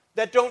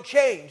 that don't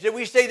change. That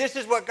we say, this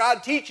is what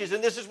God teaches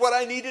and this is what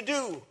I need to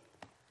do.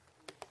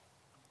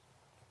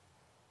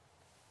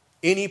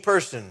 Any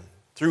person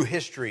through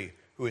history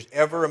who has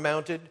ever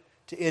amounted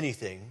to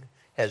anything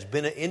has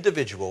been an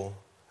individual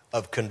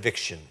of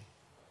conviction.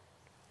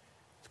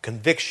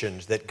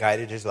 Convictions that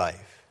guided his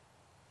life.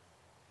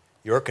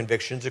 Your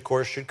convictions, of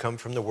course, should come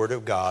from the Word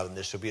of God, and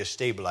this will be a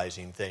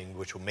stabilizing thing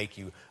which will make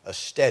you a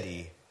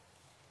steady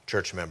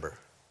church member.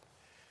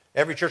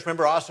 Every church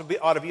member also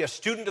ought to be a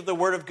student of the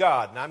Word of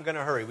God. And I'm going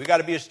to hurry. We've got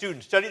to be a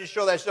student. Study to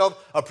show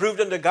thyself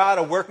approved unto God,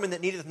 a workman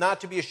that needeth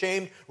not to be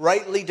ashamed,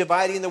 rightly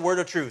dividing the word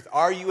of truth.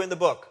 Are you in the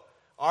book?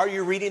 Are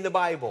you reading the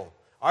Bible?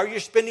 Are you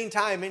spending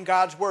time in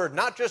God's Word?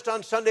 Not just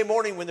on Sunday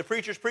morning when the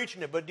preacher's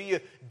preaching it, but do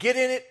you get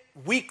in it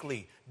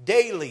weekly,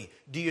 daily?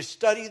 Do you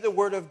study the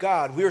Word of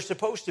God? We are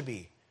supposed to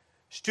be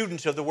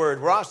students of the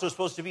Word. We're also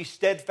supposed to be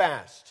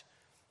steadfast.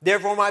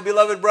 Therefore, my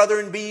beloved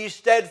brethren, be ye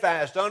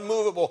steadfast,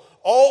 unmovable,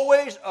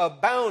 always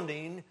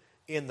abounding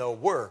in the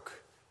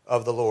work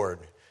of the Lord.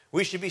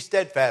 We should be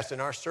steadfast in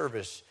our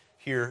service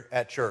here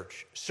at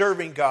church,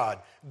 serving God.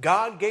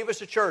 God gave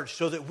us a church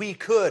so that we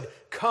could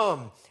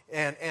come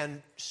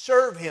and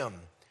serve Him.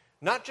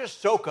 Not just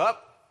soak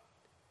up,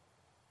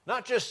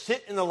 not just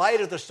sit in the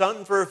light of the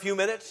sun for a few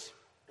minutes,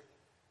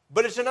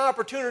 but it's an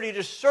opportunity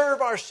to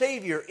serve our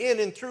Savior in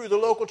and through the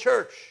local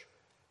church.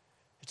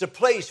 It's a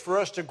place for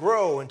us to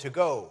grow and to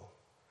go.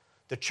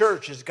 The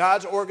church is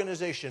God's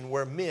organization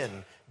where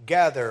men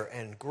gather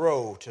and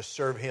grow to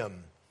serve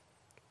Him.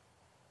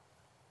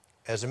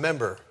 As a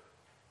member,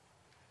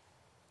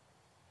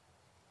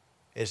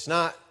 it's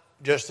not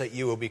just that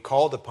you will be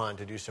called upon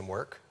to do some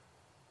work.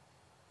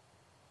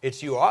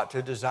 It's you ought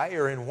to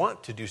desire and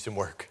want to do some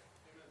work.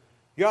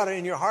 You ought to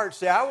in your heart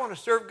say, I want to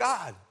serve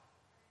God.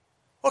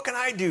 What can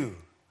I do?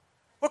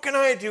 What can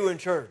I do in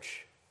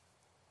church?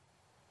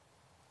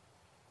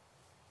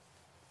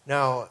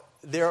 Now,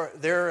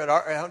 there at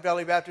our Hunt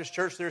Valley Baptist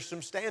Church, there's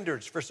some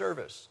standards for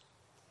service.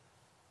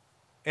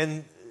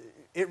 And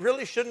it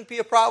really shouldn't be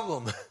a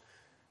problem.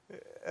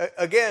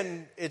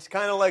 Again, it's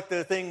kind of like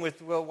the thing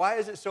with, well, why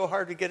is it so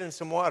hard to get in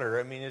some water?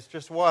 I mean, it's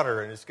just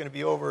water, and it's going to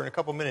be over in a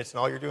couple minutes, and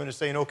all you're doing is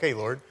saying, okay,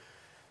 Lord.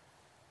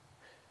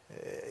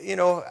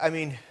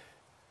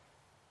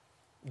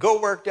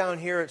 Go work down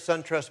here at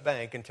SunTrust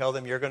Bank and tell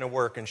them you're going to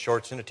work in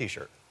shorts and a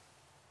T-shirt.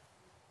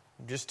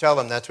 Just tell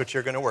them that's what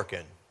you're going to work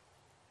in.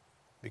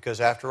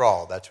 Because after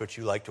all, that's what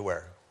you like to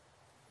wear.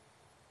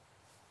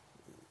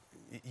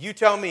 You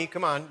tell me,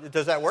 come on,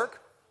 does that work?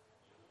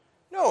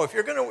 No, if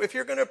you're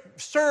going to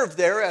serve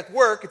there at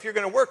work, if you're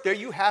going to work there,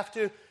 you have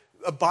to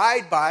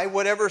abide by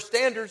whatever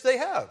standards they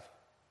have.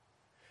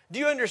 Do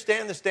you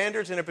understand the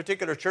standards in a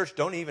particular church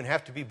don't even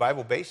have to be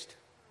Bible-based?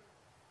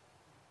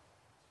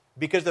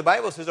 Because the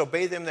Bible says,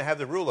 obey them that have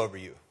the rule over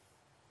you.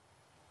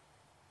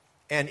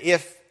 And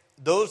if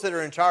those that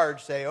are in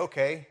charge say,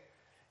 okay,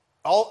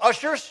 all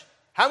ushers,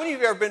 how many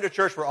of you have ever been to a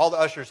church where all the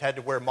ushers had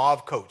to wear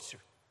mauve coats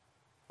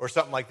or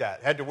something like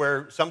that? Had to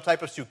wear some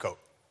type of suit coat?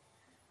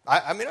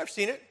 I've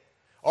seen it.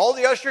 All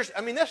the ushers,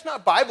 that's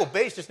not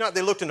Bible-based. It's not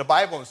they looked in the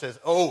Bible and says,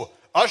 oh,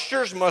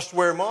 ushers must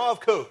wear mauve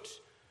coats.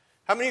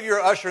 How many of you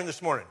are ushering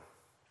this morning?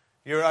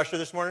 You're an usher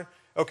this morning?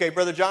 Okay,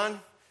 Brother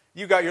John,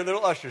 you got your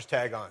little usher's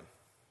tag on,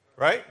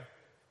 right?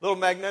 Little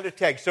magnetic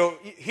tag. So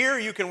here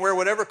you can wear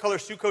whatever color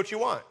suit coat you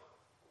want.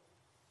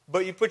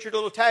 But you put your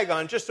little tag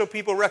on just so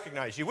people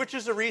recognize you, which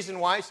is the reason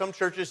why some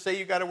churches say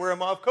you got to wear a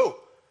mauve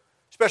coat.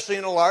 Especially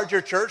in a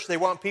larger church, they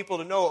want people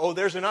to know, oh,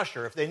 there's an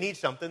usher. If they need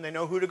something, they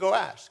know who to go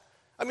ask.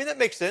 That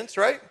makes sense,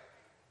 right?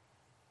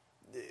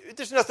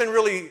 There's nothing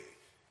really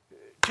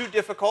too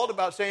difficult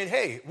about saying,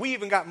 hey, we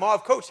even got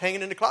mauve coats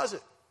hanging in the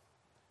closet.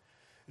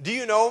 Do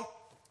you know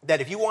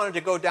that if you wanted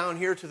to go down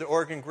here to the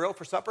Oregon Grill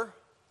for supper,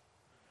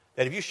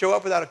 that if you show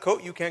up without a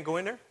coat, you can't go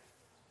in there?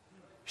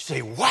 You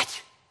say,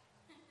 what?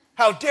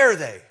 How dare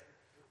they?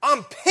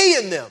 I'm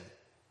paying them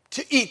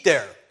to eat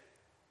there.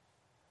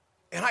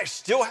 And I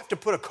still have to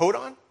put a coat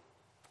on?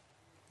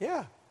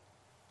 Yeah.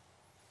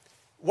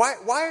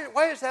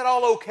 Why is that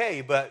all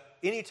okay? But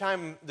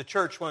anytime the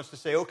church wants to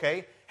say,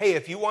 okay, hey,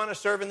 if you want to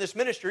serve in this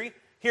ministry,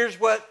 here's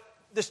what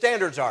the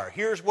standards are.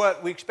 Here's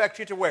what we expect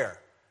you to wear.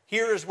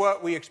 Here is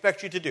what we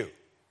expect you to do.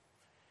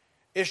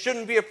 It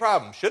shouldn't be a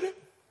problem, should it?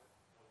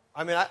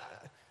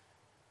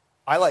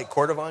 I like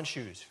Cordovan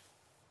shoes.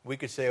 We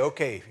could say,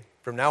 okay,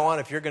 from now on,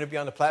 if you're going to be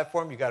on the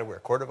platform, you got to wear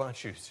Cordovan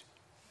shoes.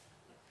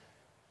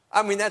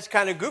 That's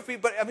kind of goofy,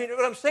 but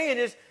what I'm saying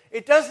is,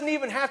 it doesn't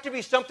even have to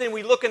be something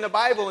we look in the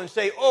Bible and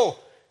say, oh,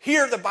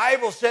 here the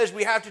Bible says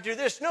we have to do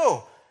this.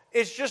 No,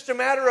 it's just a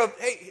matter of,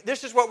 hey,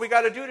 this is what we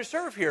got to do to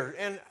serve here.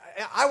 And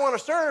I want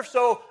to serve,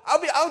 so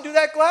I'll do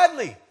that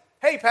gladly.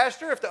 Hey,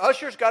 pastor, if the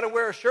usher's got to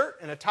wear a shirt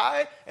and a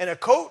tie and a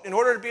coat in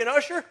order to be an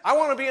usher, I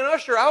want to be an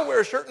usher. I'll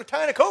wear a shirt and a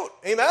tie and a coat.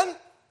 Amen?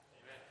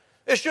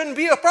 It shouldn't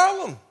be a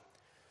problem.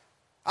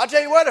 I'll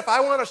tell you what, if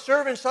I want to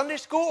serve in Sunday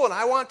school and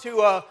I want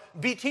to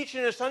be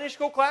teaching in a Sunday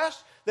school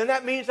class, then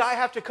that means I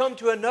have to come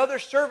to another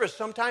service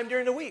sometime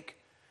during the week.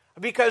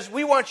 Because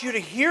we want you to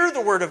hear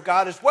the Word of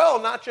God as well,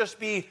 not just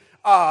be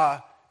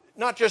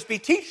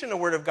teaching the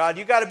Word of God.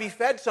 You got to be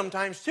fed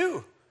sometimes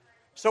too.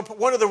 So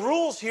one of the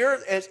rules here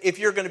is if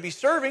you're going to be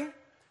serving,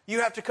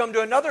 you have to come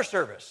to another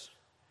service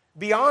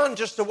beyond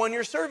just the one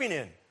you're serving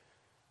in.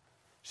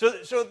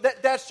 So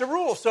that's the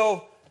rule.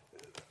 So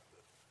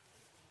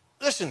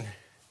listen,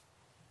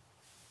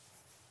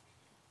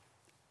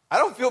 I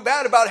don't feel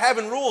bad about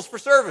having rules for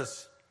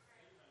service.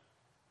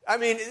 I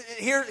mean,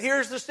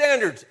 here's the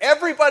standards.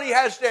 Everybody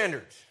has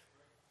standards.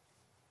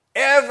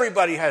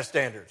 Everybody has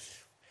standards.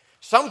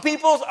 Some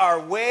people's are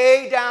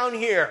way down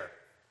here.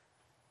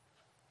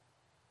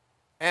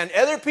 And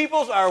other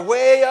people's are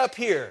way up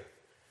here.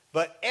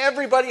 But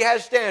everybody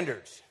has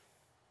standards.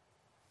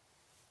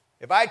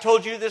 If I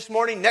told you this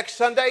morning, next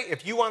Sunday,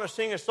 if you want to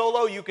sing a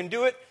solo, you can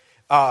do it.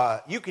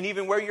 You can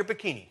even wear your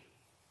bikini.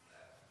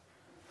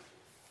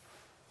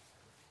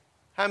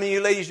 How many of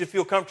you ladies would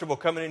feel comfortable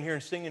coming in here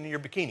and singing in your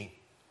bikini?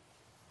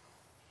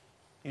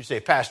 You say,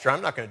 Pastor,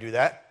 I'm not going to do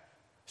that.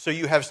 So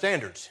you have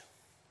standards.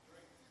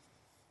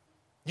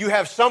 You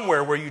have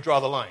somewhere where you draw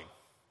the line,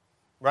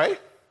 right?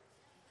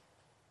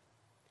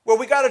 Well,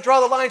 we got to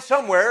draw the line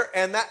somewhere,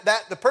 and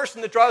that the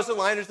person that draws the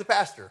line is the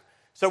pastor.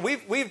 So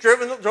we've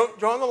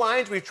drawn the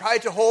lines. We've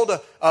tried to hold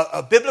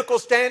a biblical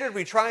standard.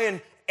 We try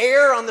and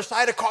err on the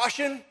side of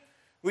caution.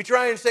 We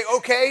try and say,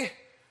 okay,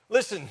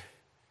 listen,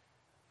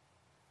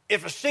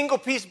 if a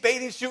single-piece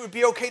bathing suit would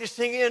be okay to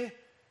sing in,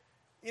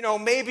 you know,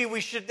 maybe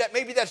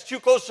that's too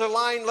close to the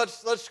line.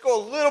 Let's go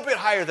a little bit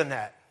higher than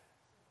that.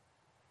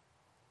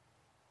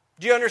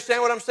 Do you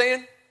understand what I'm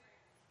saying?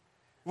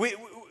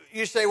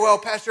 You say, well,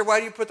 Pastor, why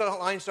do you put the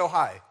line so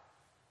high?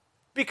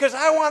 Because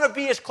I want to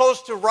be as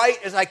close to right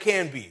as I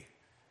can be.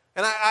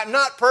 And I'm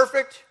not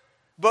perfect,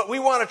 but we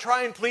want to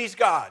try and please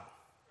God.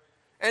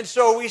 And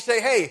so we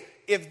say, hey,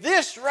 if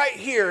this right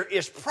here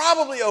is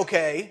probably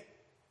okay,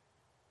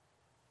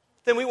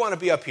 then we want to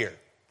be up here.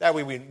 That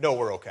way we know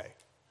we're okay.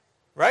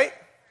 Right?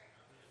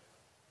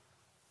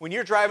 When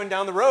you're driving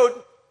down the road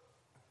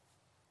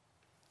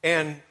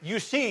and you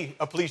see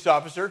a police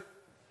officer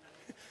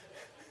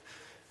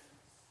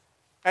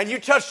and you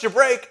touch the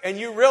brake and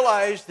you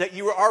realize that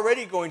you were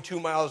already going 2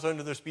 miles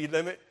under the speed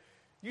limit,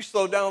 you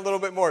slow down a little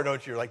bit more,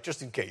 don't you? Like,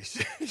 just in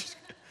case.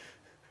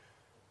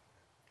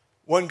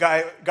 One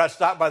guy got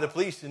stopped by the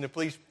police, and the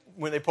police,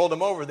 when they pulled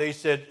him over, they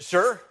said,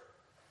 sir,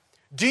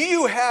 do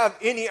you have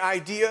any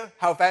idea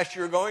how fast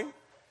you're going?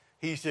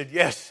 He said,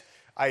 yes,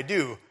 I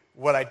do.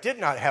 What I did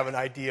not have an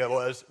idea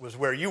was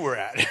where you were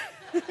at.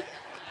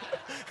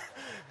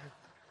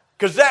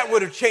 Because that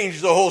would have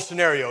changed the whole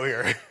scenario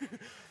here.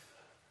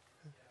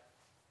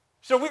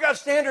 So we got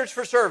standards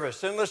for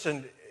service. And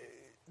listen,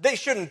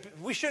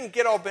 we shouldn't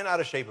get all bent out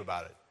of shape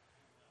about it.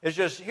 It's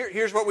just,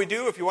 here's what we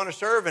do if you want to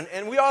serve.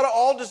 And we ought to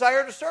all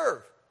desire to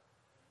serve.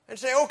 And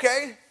say,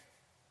 okay,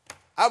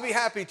 I'll be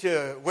happy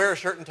to wear a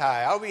shirt and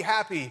tie. I'll be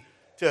happy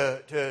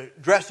to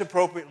dress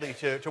appropriately,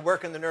 to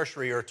work in the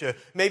nursery, or to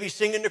maybe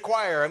sing in the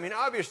choir. I mean,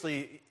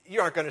 obviously, you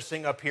aren't going to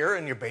sing up here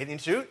in your bathing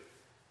suit.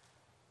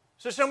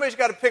 So somebody's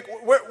got to pick,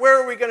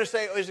 where are we going to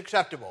say is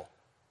acceptable?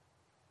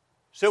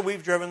 So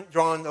we've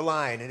drawn the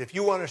line. And if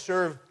you want to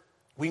serve,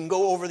 we can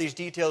go over these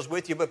details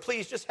with you, but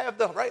please just have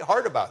the right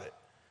heart about it.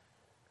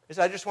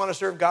 I just want to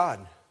serve God.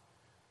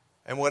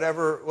 And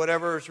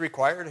whatever is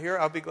required here,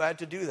 I'll be glad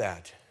to do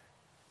that.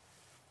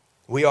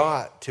 We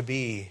ought to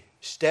be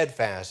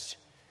steadfast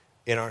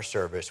in our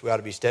service. We ought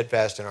to be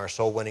steadfast in our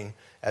soul winning.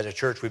 As a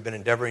church, we've been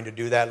endeavoring to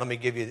do that.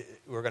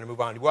 We're going to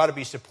move on. We ought to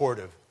be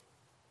supportive.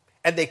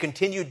 And they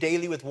continued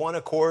daily with one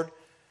accord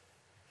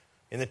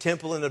in the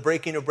temple and the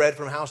breaking of bread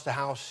from house to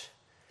house.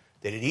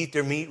 They did eat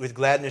their meat with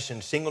gladness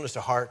and singleness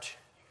of heart.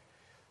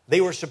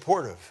 They were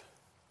supportive.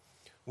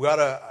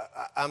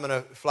 I'm going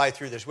to fly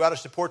through this. We ought to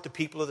support the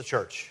people of the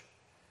church.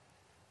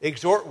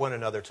 Exhort one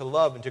another to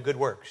love and to good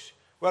works.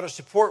 We ought to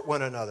support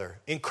one another.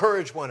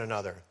 Encourage one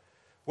another.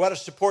 We ought to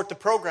support the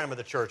program of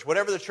the church.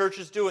 Whatever the church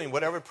is doing,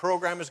 whatever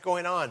program is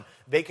going on.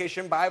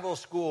 Vacation Bible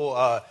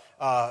School,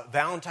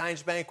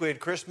 Valentine's Banquet,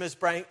 Christmas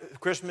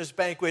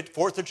Banquet,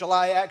 4th of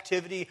July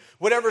activity.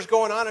 Whatever's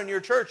going on in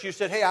your church, you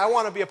said, hey, I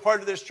want to be a part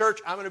of this church.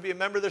 I'm going to be a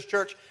member of this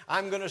church.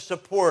 I'm going to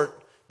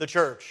support the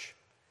church.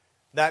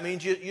 That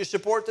means you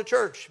support the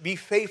church. Be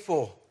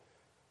faithful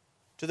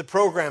to the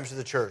programs of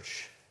the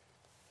church.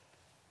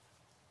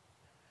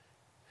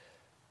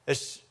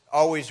 It's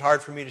always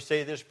hard for me to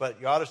say this,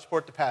 but you ought to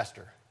support the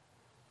pastor.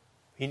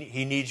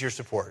 He needs your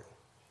support.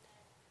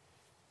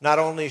 Not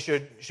only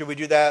should we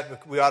do that,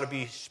 but we ought to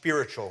be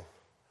spiritual.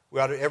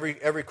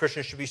 Every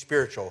Christian should be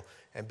spiritual.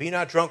 And be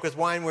not drunk with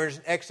wine where is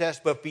in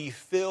excess, but be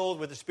filled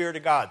with the Spirit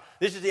of God.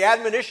 This is the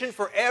admonition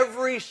for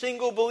every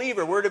single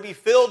believer. We're to be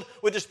filled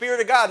with the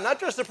Spirit of God. Not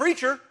just the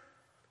preacher,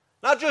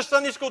 not just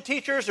Sunday school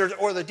teachers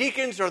or the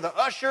deacons or the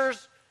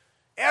ushers.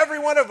 Every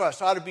one of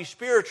us ought to be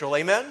spiritual.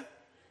 Amen?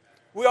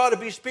 We ought to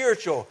be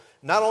spiritual.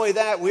 Not only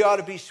that, we ought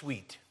to be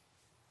sweet.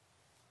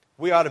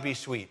 We ought to be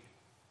sweet.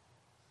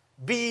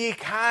 Be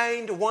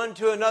kind one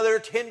to another,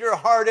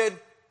 tender-hearted,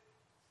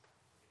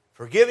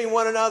 forgiving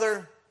one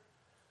another.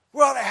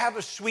 We ought to have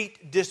a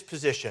sweet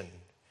disposition.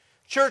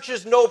 Church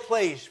is no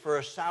place for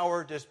a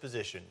sour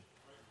disposition.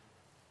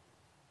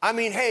 I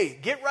mean, hey,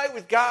 get right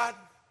with God,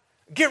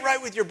 get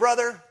right with your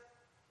brother,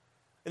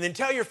 and then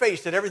tell your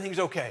face that everything's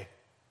okay.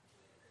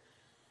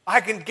 I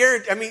can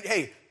guarantee,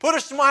 hey, put a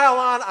smile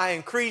on,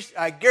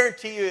 I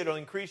guarantee you it'll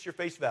increase your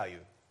face value.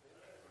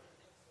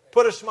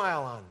 Put a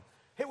smile on.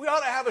 Hey, we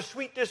ought to have a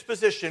sweet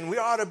disposition. We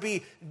ought to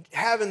be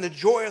having the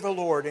joy of the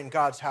Lord in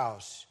God's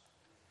house.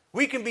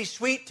 We can be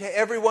sweet to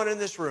everyone in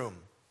this room.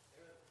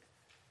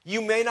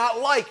 You may not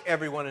like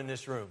everyone in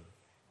this room,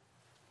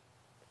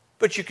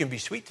 but you can be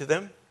sweet to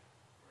them.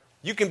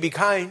 You can be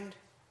kind.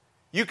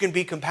 You can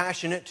be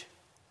compassionate.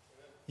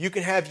 You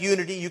can have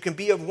unity. You can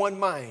be of one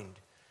mind.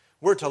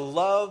 We're to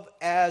love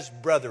as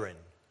brethren.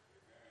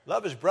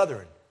 Love as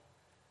brethren.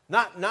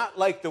 Not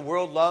like the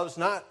world loves,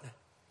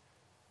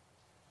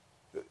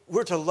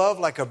 we're to love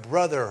like a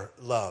brother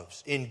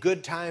loves, in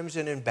good times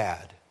and in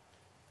bad.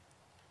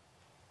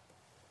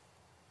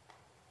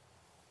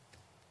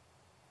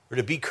 We're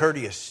to be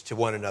courteous to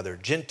one another,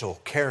 gentle,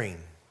 caring,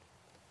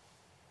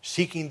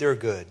 seeking their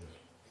good.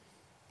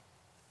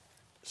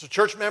 So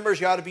church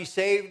members, you ought to be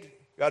saved.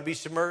 You ought to be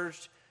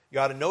submerged. You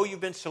ought to know you've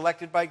been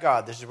selected by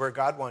God. This is where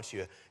God wants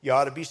you. You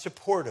ought to be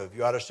supportive.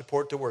 You ought to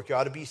support the work. You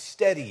ought to be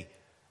steady,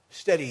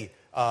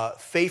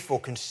 faithful,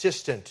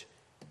 consistent.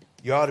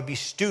 You ought to be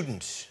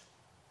students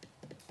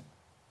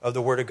of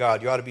the Word of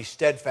God. You ought to be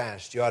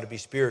steadfast. You ought to be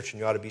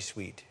spiritual. You ought to be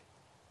sweet.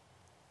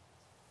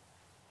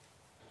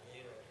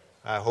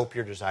 I hope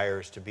your desire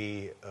is to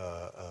be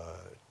a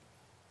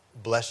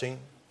blessing,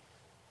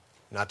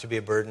 not to be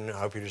a burden. I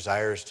hope your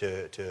desire is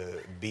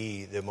to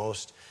be the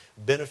most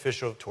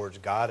beneficial towards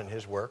God and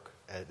His work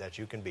that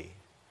you can be.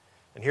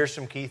 And here's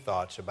some key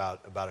thoughts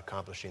about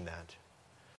accomplishing that.